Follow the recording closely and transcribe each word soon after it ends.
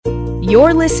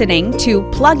You're listening to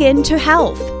Plug Into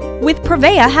Health with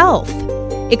Prevea Health,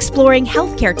 exploring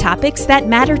healthcare topics that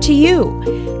matter to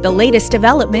you, the latest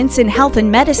developments in health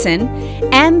and medicine,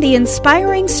 and the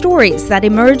inspiring stories that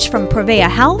emerge from Prevea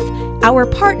Health, our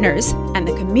partners, and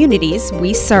the communities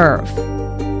we serve.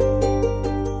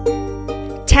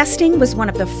 Testing was one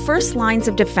of the first lines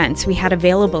of defense we had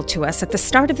available to us at the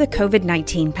start of the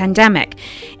COVID-19 pandemic.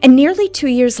 And nearly 2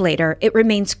 years later, it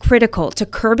remains critical to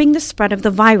curbing the spread of the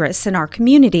virus in our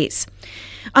communities.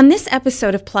 On this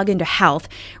episode of Plug Into Health,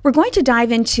 we're going to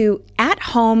dive into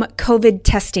at-home COVID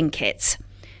testing kits.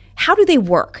 How do they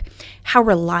work? How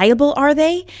reliable are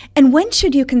they? And when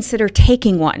should you consider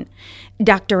taking one?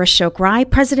 Dr. Ashok Rai,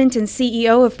 President and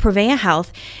CEO of Prevea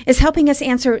Health, is helping us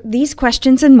answer these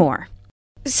questions and more.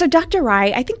 So, Dr.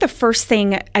 Rai, I think the first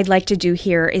thing I'd like to do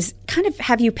here is kind of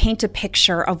have you paint a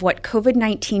picture of what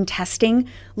COVID-19 testing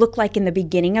looked like in the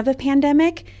beginning of the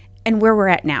pandemic and where we're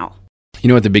at now. You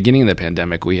know, at the beginning of the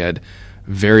pandemic, we had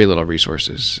very little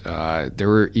resources. There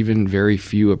were even very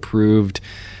few approved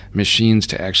machines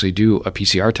to actually do a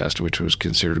PCR test, which was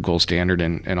considered gold standard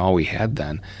and all we had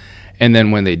then. And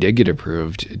then when they did get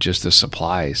approved, just the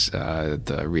supplies,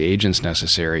 the reagents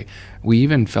necessary, we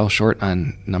even fell short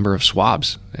on number of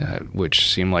swabs, which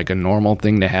seemed like a normal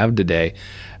thing to have today.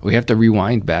 We have to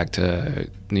rewind back to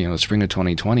the spring of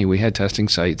 2020. We had testing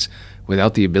sites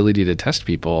without the ability to test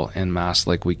people en masse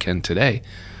like we can today.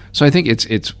 So I think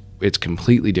it's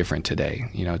completely different today.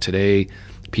 Today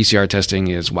PCR testing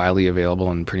is widely available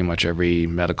in pretty much every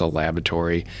medical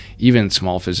laboratory. Even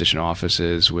small physician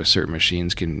offices with certain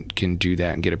machines can do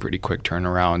that and get a pretty quick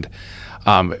turnaround.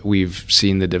 We've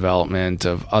seen the development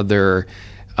of other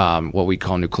what we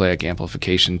call nucleic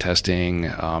amplification testing,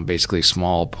 basically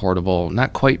small, portable,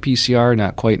 not quite PCR,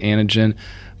 not quite antigen,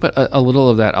 but a little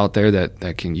of that out there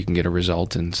that you can get a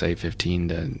result in, say, 15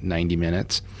 to 90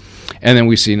 minutes. And then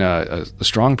we've seen a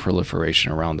strong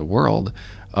proliferation around the world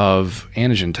of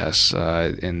antigen tests.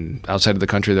 And outside of the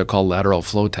country, they're called lateral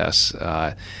flow tests.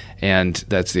 And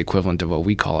that's the equivalent of what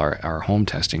we call our home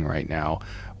testing right now,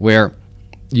 where,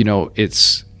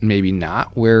 it's maybe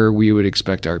not where we would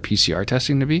expect our PCR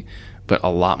testing to be, but a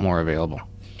lot more available.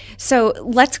 So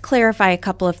let's clarify a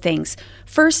couple of things.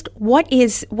 First, what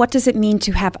does it mean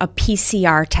to have a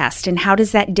PCR test, and how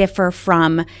does that differ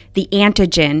from the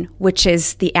antigen, which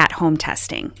is the at-home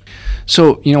testing?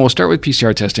 So, we'll start with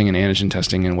PCR testing and antigen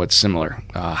testing and what's similar.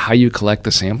 How you collect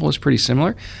the sample is pretty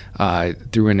similar.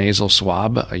 Through a nasal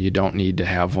swab, you don't need to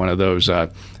have one of those, I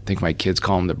think my kids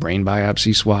call them the brain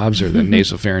biopsy swabs or the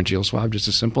nasopharyngeal swab. Just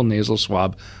a simple nasal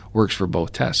swab works for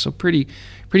both tests. So pretty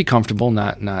comfortable,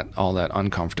 not all that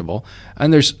uncomfortable.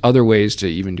 And there's other ways to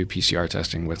even do PCR testing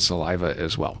with saliva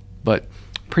as well. But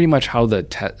pretty much how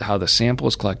the sample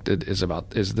is collected is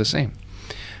the same.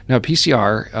 Now,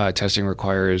 PCR testing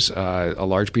requires a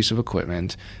large piece of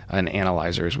equipment, an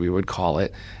analyzer as we would call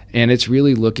it, and it's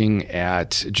really looking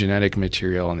at genetic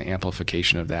material and the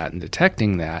amplification of that and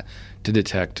detecting that to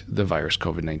detect the virus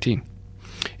COVID-19.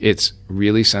 It's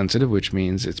really sensitive, which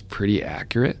means it's pretty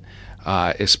accurate,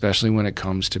 especially when it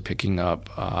comes to picking up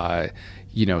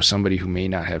somebody who may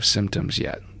not have symptoms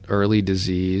yet. Early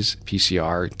disease,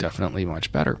 PCR, definitely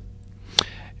much better.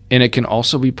 And it can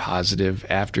also be positive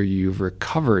after you've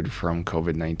recovered from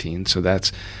COVID-19. So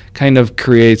that's kind of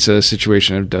creates a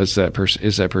situation of is that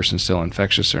person still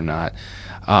infectious or not?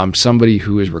 Somebody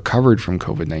who is recovered from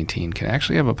COVID-19 can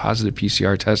actually have a positive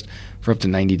PCR test for up to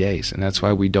 90 days. And that's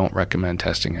why we don't recommend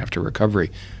testing after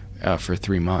recovery for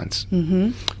 3 months.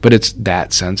 Mm-hmm. But it's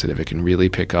that sensitive. It can really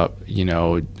pick up, the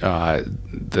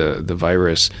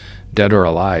virus, dead or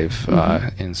alive,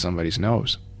 in somebody's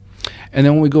nose. And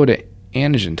then when we go to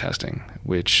antigen testing,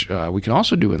 which we can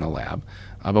also do in the lab,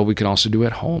 but we can also do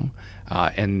at home.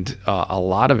 And a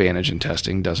lot of antigen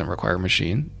testing doesn't require a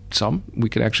machine. Some, we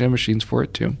could actually have machines for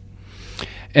it too.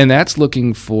 And that's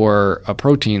looking for a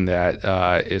protein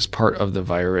that is part of the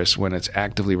virus when it's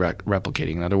actively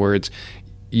replicating. In other words,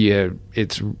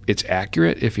 it's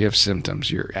accurate if you have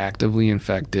symptoms. You're actively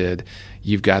infected.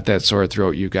 You've got that sore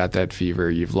throat. You've got that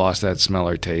fever. You've lost that smell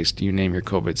or taste. You name your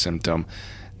COVID symptom.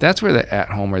 That's where the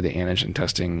at-home or the antigen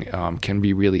testing can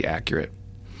be really accurate.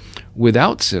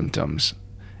 Without symptoms,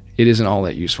 it isn't all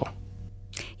that useful.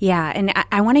 Yeah, and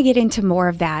I want to get into more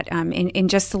of that in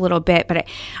just a little bit. But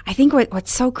I think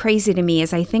what's so crazy to me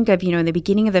is I think of, in the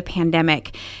beginning of the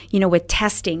pandemic, with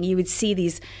testing, you would see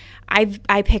these,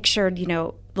 I pictured,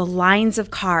 the lines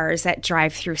of cars at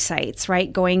drive-through sites,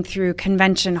 right, going through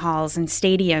convention halls and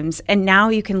stadiums. And now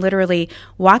you can literally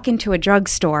walk into a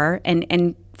drugstore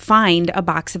and find a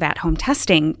box of at-home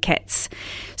testing kits.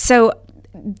 So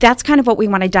that's kind of what we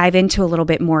want to dive into a little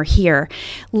bit more here.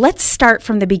 Let's start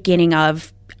from the beginning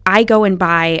of, I go and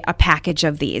buy a package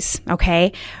of these,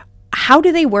 okay? How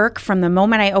do they work from the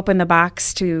moment I open the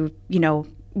box to,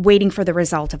 waiting for the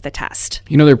result of the test?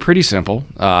 They're pretty simple.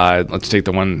 Let's take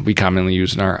the one we commonly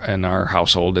use in our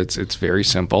household. It's very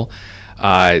simple.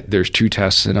 There's 2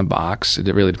 tests in a box.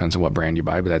 It really depends on what brand you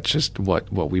buy, but that's just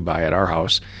what we buy at our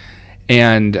house.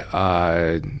 And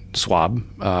swab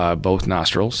both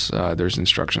nostrils. There's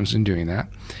instructions in doing that.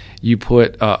 You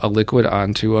put a liquid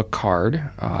onto a card,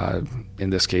 in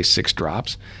this case 6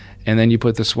 drops, and then you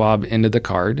put the swab into the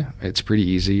card. It's pretty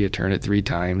easy. You turn it 3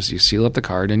 times. You seal up the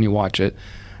card and you watch it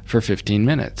for 15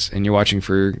 minutes. And you're watching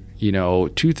for,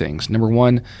 2 things. Number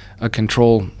 1, a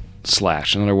control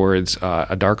slash. In other words,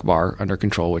 a dark bar under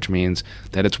control, which means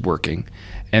that it's working.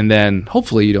 And then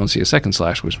hopefully you don't see a second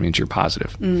slash, which means you're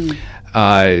positive.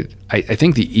 I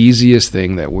think the easiest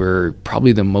thing that we're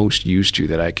probably the most used to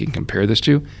that I can compare this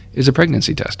to is a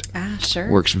pregnancy test. Sure.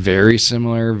 Works very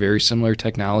similar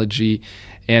technology.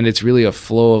 And it's really a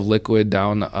flow of liquid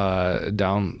down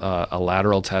a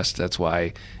lateral test. That's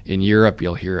why in Europe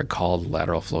you'll hear it called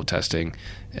lateral flow testing.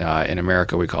 In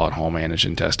America we call it home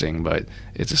antigen testing, but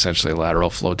it's essentially a lateral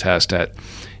flow test that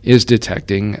is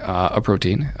detecting a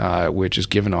protein which is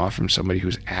given off from somebody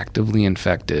who's actively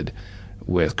infected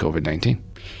with COVID-19.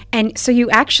 And so you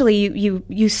actually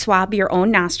you swab your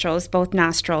own nostrils, both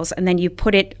nostrils, and then you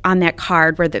put it on that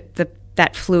card where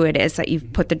that fluid is that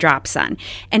you've put the drops on.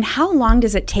 And how long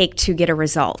does it take to get a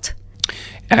result?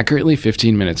 Accurately,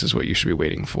 15 minutes is what you should be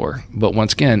waiting for. But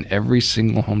once again, every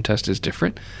single home test is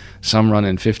different. Some run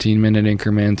in 15-minute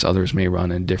increments. Others may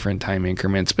run in different time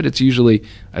increments. But it's usually,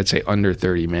 I'd say, under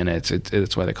 30 minutes.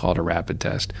 It's why they call it a rapid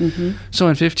test. Mm-hmm. So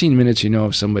in 15 minutes,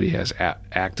 if somebody has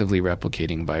actively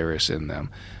replicating virus in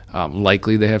them.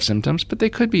 Likely they have symptoms, but they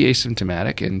could be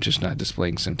asymptomatic and just not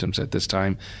displaying symptoms at this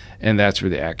time. And that's where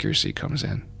the accuracy comes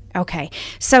in. Okay.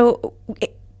 So,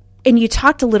 and you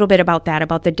talked a little bit about that,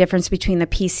 about the difference between the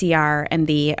PCR and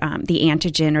the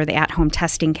antigen or the at-home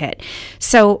testing kit.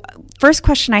 So first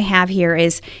question I have here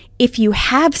is, if you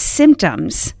have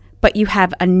symptoms, but you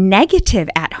have a negative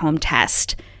at-home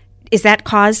test, is that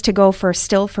cause to go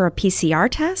still for a PCR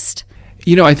test?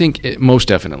 I think most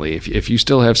definitely. If you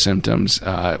still have symptoms,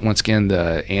 once again,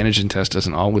 the antigen test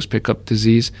doesn't always pick up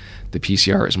disease. The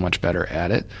PCR is much better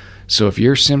at it. So if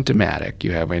you're symptomatic,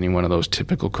 you have any one of those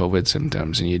typical COVID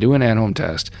symptoms, and you do an at-home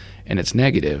test and it's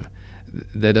negative,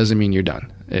 that doesn't mean you're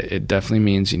done. It definitely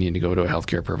means you need to go to a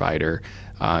healthcare provider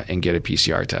and get a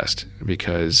PCR test,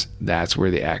 because that's where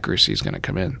the accuracy is going to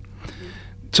come in.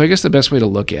 So I guess the best way to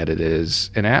look at it is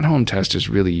an at-home test is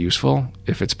really useful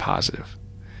if it's positive.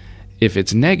 If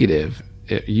it's negative,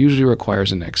 it usually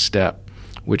requires a next step,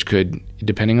 which could,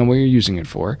 depending on what you're using it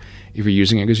for, if you're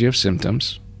using it because you have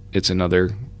symptoms, it's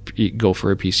another, go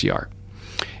for a PCR.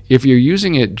 If you're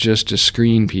using it just to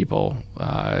screen people,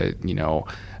 I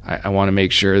want to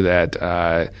make sure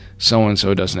that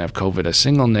so-and-so doesn't have COVID, a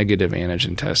single negative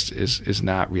antigen test is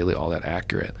not really all that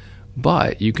accurate.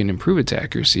 But you can improve its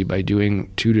accuracy by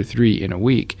doing 2 to 3 in a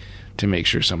week to make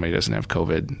sure somebody doesn't have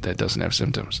COVID that doesn't have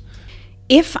symptoms.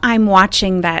 If I'm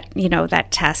watching that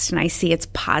test and I see it's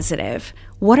positive,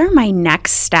 what are my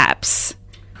next steps?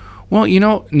 Well,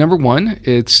 number 1,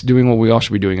 it's doing what we all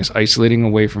should be doing, is isolating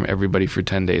away from everybody for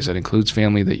 10 days. That includes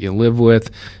family that you live with,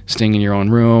 staying in your own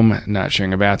room, not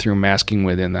sharing a bathroom, masking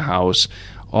within the house,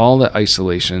 all the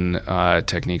isolation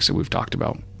techniques that we've talked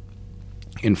about.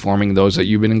 Informing those that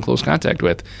you've been in close contact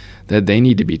with that they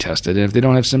need to be tested. And if they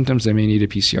don't have symptoms, they may need a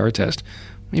PCR test,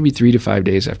 maybe 3 to 5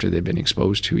 days after they've been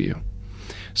exposed to you.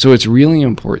 So it's really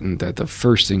important that the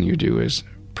first thing you do is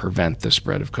prevent the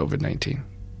spread of COVID-19.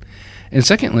 And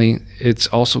secondly, it's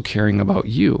also caring about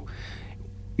you.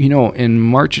 In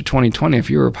March of 2020, if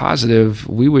you were positive,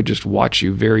 we would just watch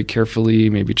you very carefully,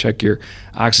 maybe check your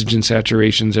oxygen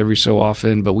saturations every so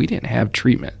often, but we didn't have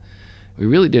treatment. We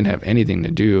really didn't have anything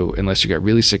to do unless you got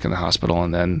really sick in the hospital,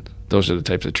 and then those are the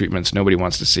types of treatments nobody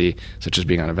wants to see, such as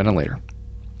being on a ventilator.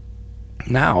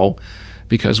 Now,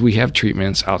 because we have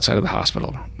treatments outside of the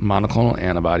hospital, monoclonal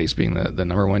antibodies being the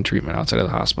number 1 treatment outside of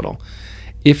the hospital,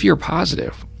 if you're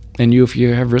positive, and if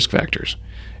you have risk factors,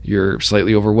 you're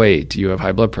slightly overweight, you have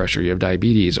high blood pressure, you have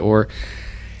diabetes, or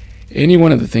any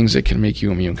one of the things that can make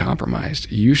you immune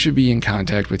compromised, you should be in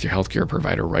contact with your healthcare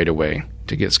provider right away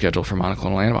to get scheduled for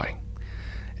monoclonal antibody.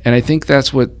 And I think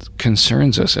that's what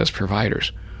concerns us as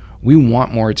providers. We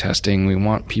want more testing. We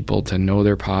want people to know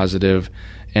they're positive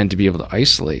and to be able to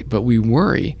isolate. But we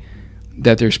worry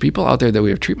that there's people out there that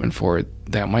we have treatment for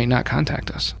that might not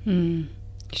contact us.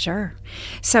 Sure.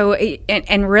 So,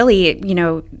 and really,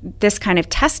 this kind of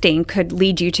testing could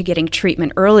lead you to getting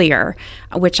treatment earlier,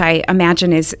 which I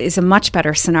imagine is a much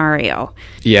better scenario.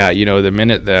 Yeah, the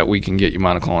minute that we can get you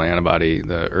monoclonal antibody,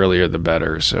 the earlier the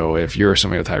better. So if you're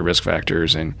somebody with high risk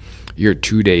factors and you're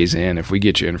 2 days in, if we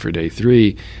get you in for day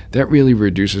 3, that really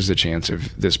reduces the chance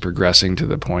of this progressing to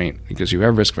the point, because you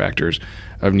have risk factors,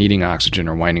 of needing oxygen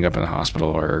or winding up in the hospital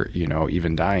or,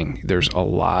 even dying. There's a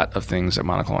lot of things that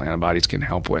monoclonal antibodies can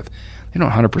help with. They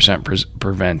don't 100%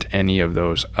 prevent any of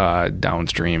those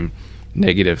downstream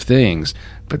negative things,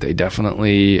 but they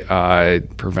definitely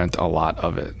prevent a lot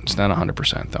of it. It's not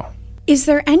 100% though. Is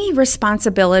there any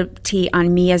responsibility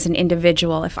on me as an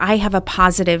individual if I have a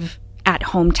positive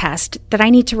at-home test that I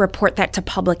need to report that to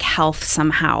public health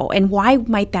somehow? And why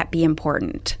might that be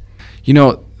important?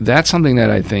 That's something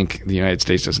that I think the United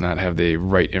States does not have the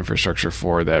right infrastructure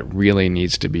for, that really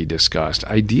needs to be discussed.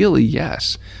 Ideally,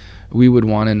 yes, we would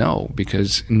want to know,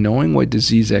 because knowing what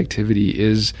disease activity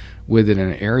is within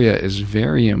an area is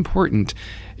very important.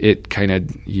 It kind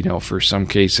of, for some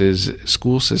cases,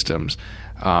 school systems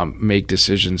make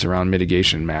decisions around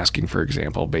mitigation, masking, for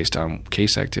example, based on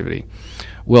case activity.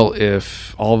 Well,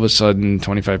 if all of a sudden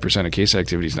 25% of case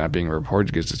activity is not being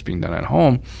reported because it's being done at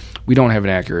home, we don't have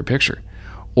an accurate picture.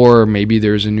 Or maybe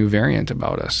there's a new variant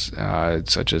about us,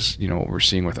 such as what we're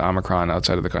seeing with Omicron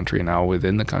outside of the country and now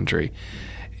within the country.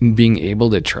 And being able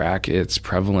to track its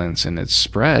prevalence and its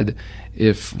spread,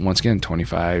 if, once again,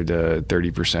 25 to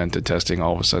 30% of testing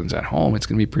all of a sudden is at home, it's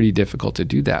going to be pretty difficult to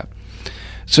do that.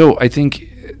 So I think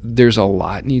there's a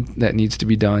lot that needs to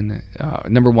be done.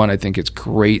 Number one, I think it's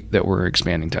great that we're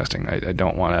expanding testing. I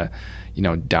don't want to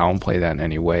downplay that in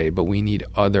any way, but we need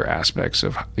other aspects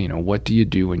of, what do you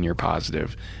do when you're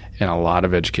positive, and a lot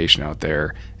of education out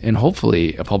there, and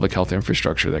hopefully a public health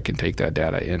infrastructure that can take that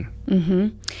data in. Mm-hmm.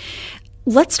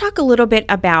 Let's talk a little bit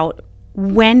about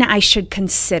when I should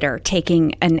consider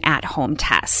taking an at-home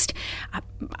test.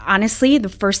 Honestly, the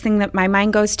first thing that my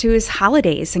mind goes to is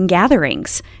holidays and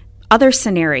gatherings. Other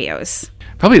scenarios?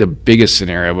 Probably the biggest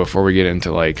scenario before we get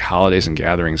into like holidays and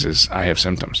gatherings is I have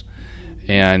symptoms.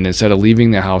 And instead of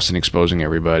leaving the house and exposing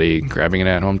everybody, grabbing an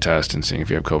at-home test and seeing if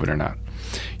you have COVID or not.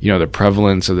 The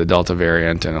prevalence of the Delta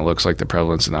variant, and it looks like the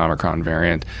prevalence of the Omicron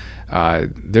variant,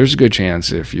 there's a good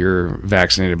chance if you're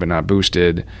vaccinated but not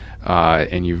boosted,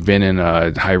 and you've been in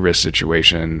a high-risk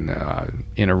situation,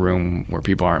 in a room where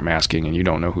people aren't masking and you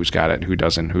don't know who's got it, who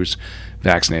doesn't, who's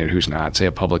vaccinated, who's not, say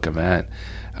a public event,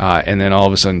 and then all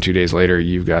of a sudden 2 days later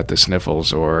you've got the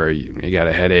sniffles or you got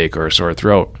a headache or a sore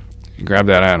throat. You grab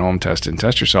that at-home test and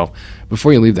test yourself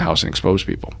before you leave the house and expose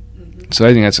people. Mm-hmm. So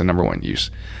I think that's the number one use.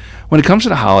 When it comes to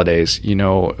the holidays,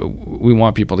 we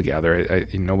want people to gather.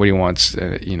 Nobody wants,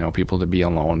 people to be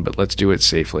alone, but let's do it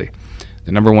safely.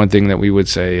 The number one thing that we would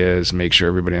say is make sure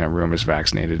everybody in that room is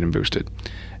vaccinated and boosted,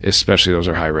 especially those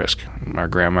are high risk. Our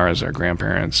grandmas, our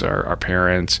grandparents, our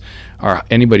parents,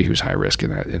 anybody who's high risk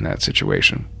in that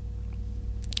situation.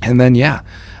 And then,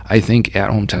 I think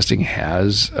at-home testing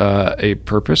has a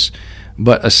purpose,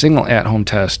 but a single at-home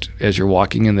test as you're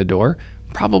walking in the door,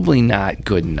 probably not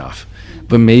good enough.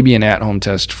 But maybe an at-home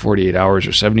test 48 hours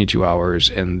or 72 hours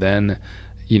and then,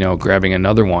 grabbing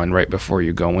another one right before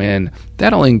you go in,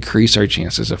 that'll increase our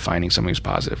chances of finding something who's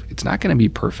positive. It's not going to be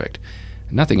perfect.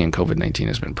 Nothing in COVID-19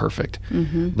 has been perfect.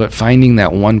 Mm-hmm. But finding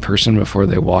that one person before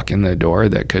they walk in the door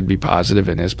that could be positive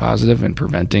and is positive and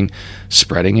preventing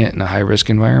spreading it in a high-risk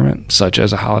environment, such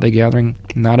as a holiday gathering,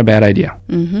 not a bad idea.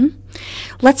 Mm-hmm.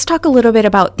 Let's talk a little bit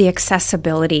about the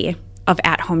accessibility of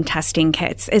at-home testing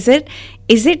kits. Is it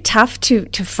tough to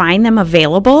find them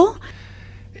available?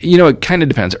 It kind of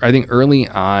depends. I think early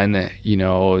on, let's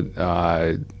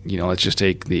just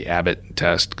take the Abbott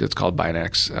test. It's called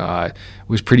Binax. It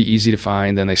was pretty easy to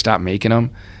find. Then they stopped making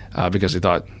them because they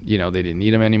thought, they didn't need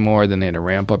them anymore. Then they had to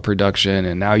ramp up production,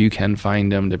 and now you can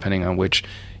find them depending on which,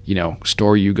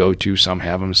 store you go to. Some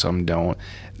have them, some don't.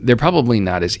 They're probably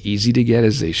not as easy to get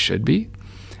as they should be,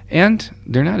 and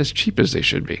they're not as cheap as they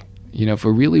should be. If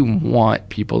we really want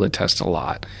people to test a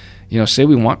lot, say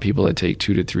we want people to take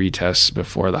 2 to 3 tests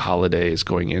before the holidays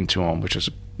going into them, which is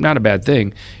not a bad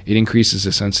thing. It increases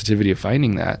the sensitivity of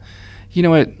finding that.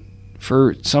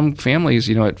 For some families,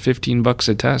 at $15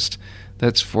 a test,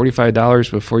 that's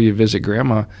 $45 before you visit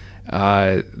grandma.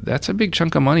 That's a big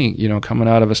chunk of money, coming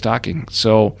out of a stocking.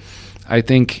 So I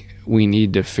think we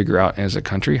need to figure out as a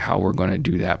country how we're going to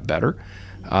do that better.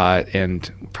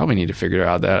 And probably need to figure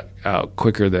that out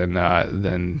quicker than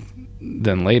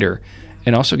later,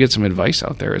 and also get some advice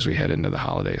out there as we head into the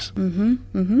holidays. Mm-hmm,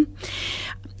 mm-hmm.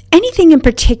 Anything in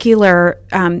particular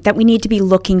that we need to be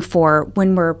looking for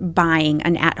when we're buying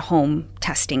an at-home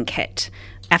testing kit?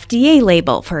 FDA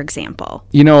label, for example?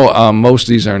 Most of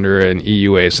these are under an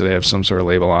EUA, so they have some sort of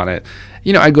label on it.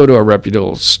 I go to a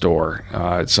reputable store,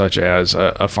 such as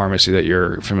a pharmacy that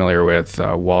you're familiar with,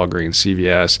 Walgreens,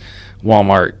 CVS,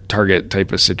 Walmart, Target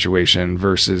type of situation,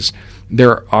 versus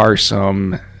there are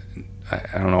some,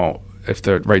 I don't know if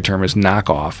the right term is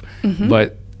knockoff,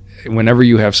 but whenever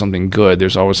you have something good,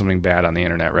 there's always something bad on the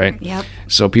internet, right? Yep.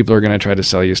 So people are going to try to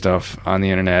sell you stuff on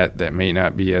the internet that may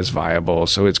not be as viable.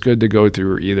 So it's good to go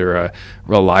through either a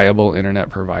reliable internet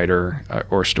provider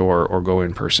or store, or go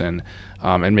in person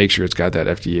and make sure it's got that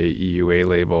FDA EUA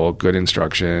label, good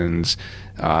instructions.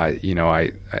 I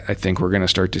think we're going to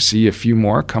start to see a few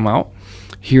more come out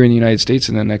here in the United States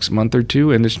in the next month or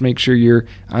two, and just make sure you're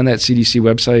on that CDC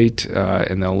website,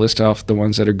 and they'll list off the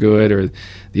ones that are good, or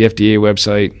the FDA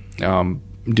website.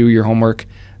 Do your homework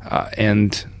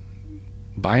and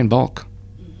buy in bulk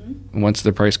once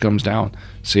the price comes down,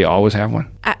 so you always have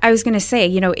one. I was going to say,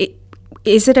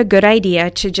 is it a good idea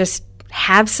to just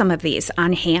have some of these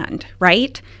on hand,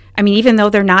 right? I mean, even though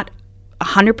they're not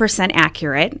 100%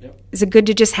 accurate, is it good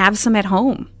to just have some at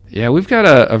home? Yeah, we've got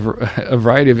a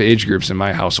variety of age groups in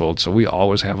my household, so we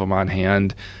always have them on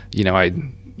hand. I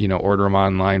order them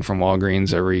online from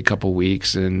Walgreens every couple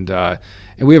weeks, and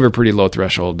we have a pretty low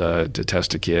threshold to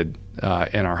test a kid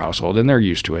in our household, and they're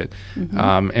used to it.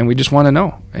 And we just want to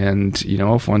know. And,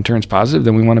 if one turns positive,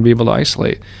 then we want to be able to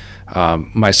isolate.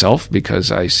 Myself,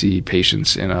 because I see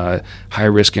patients in a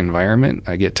high-risk environment,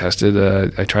 I get tested.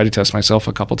 I try to test myself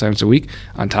a couple times a week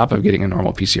on top of getting a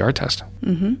normal PCR test.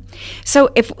 So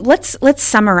let's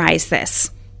summarize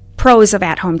this. Pros of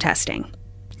at-home testing.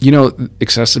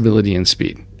 Accessibility and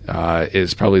speed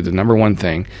is probably the number one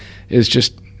thing, is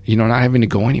just, not having to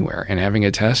go anywhere and having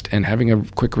a test and having a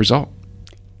quick result.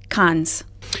 Cons.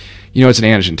 It's an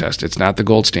antigen test. It's not the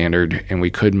gold standard, and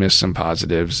we could miss some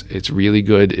positives. It's really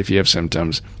good if you have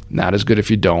symptoms, not as good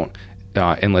if you don't,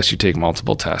 unless you take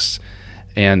multiple tests.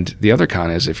 And the other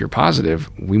con is, if you're positive,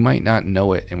 we might not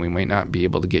know it, and we might not be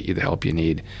able to get you the help you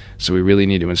need. So we really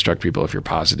need to instruct people, if you're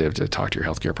positive, to talk to your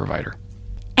healthcare provider.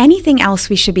 Anything else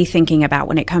we should be thinking about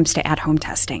when it comes to at-home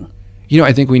testing?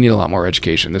 I think we need a lot more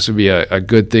education. This would be a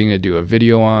good thing to do a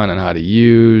video on how to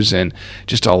use, and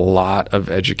just a lot of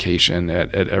education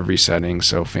at every setting,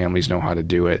 so families know how to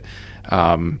do it.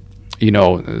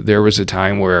 There was a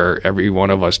time where every one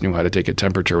of us knew how to take a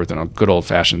temperature with a good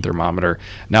old-fashioned thermometer.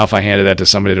 Now, if I handed that to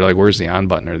somebody, they're like, where's the on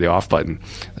button or the off button?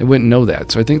 They wouldn't know that.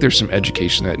 So I think there's some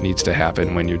education that needs to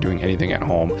happen when you're doing anything at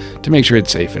home to make sure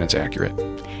it's safe and it's accurate.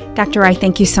 Dr. Rai,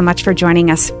 thank you so much for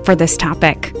joining us for this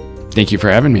topic. Thank you for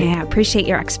having me. Yeah, appreciate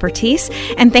your expertise.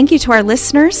 And thank you to our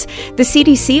listeners. The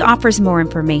CDC offers more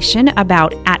information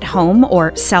about at-home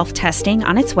or self-testing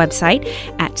on its website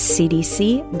at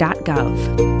cdc.gov.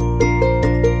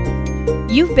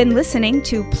 You've been listening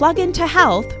to Plug Into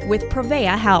Health with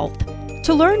Prevea Health.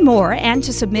 To learn more and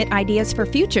to submit ideas for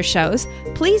future shows,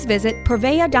 please visit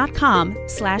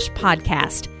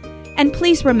prevea.com/podcast. And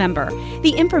please remember,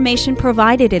 the information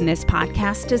provided in this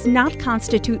podcast does not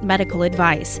constitute medical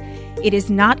advice. It is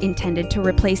not intended to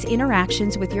replace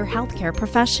interactions with your healthcare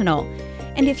professional.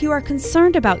 And if you are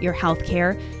concerned about your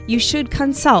healthcare, you should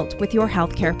consult with your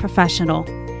healthcare professional.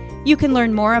 You can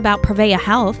learn more about Prevea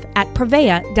Health at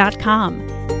prevea.com.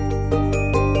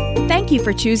 Thank you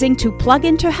for choosing to plug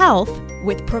into health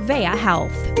with Prevea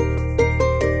Health.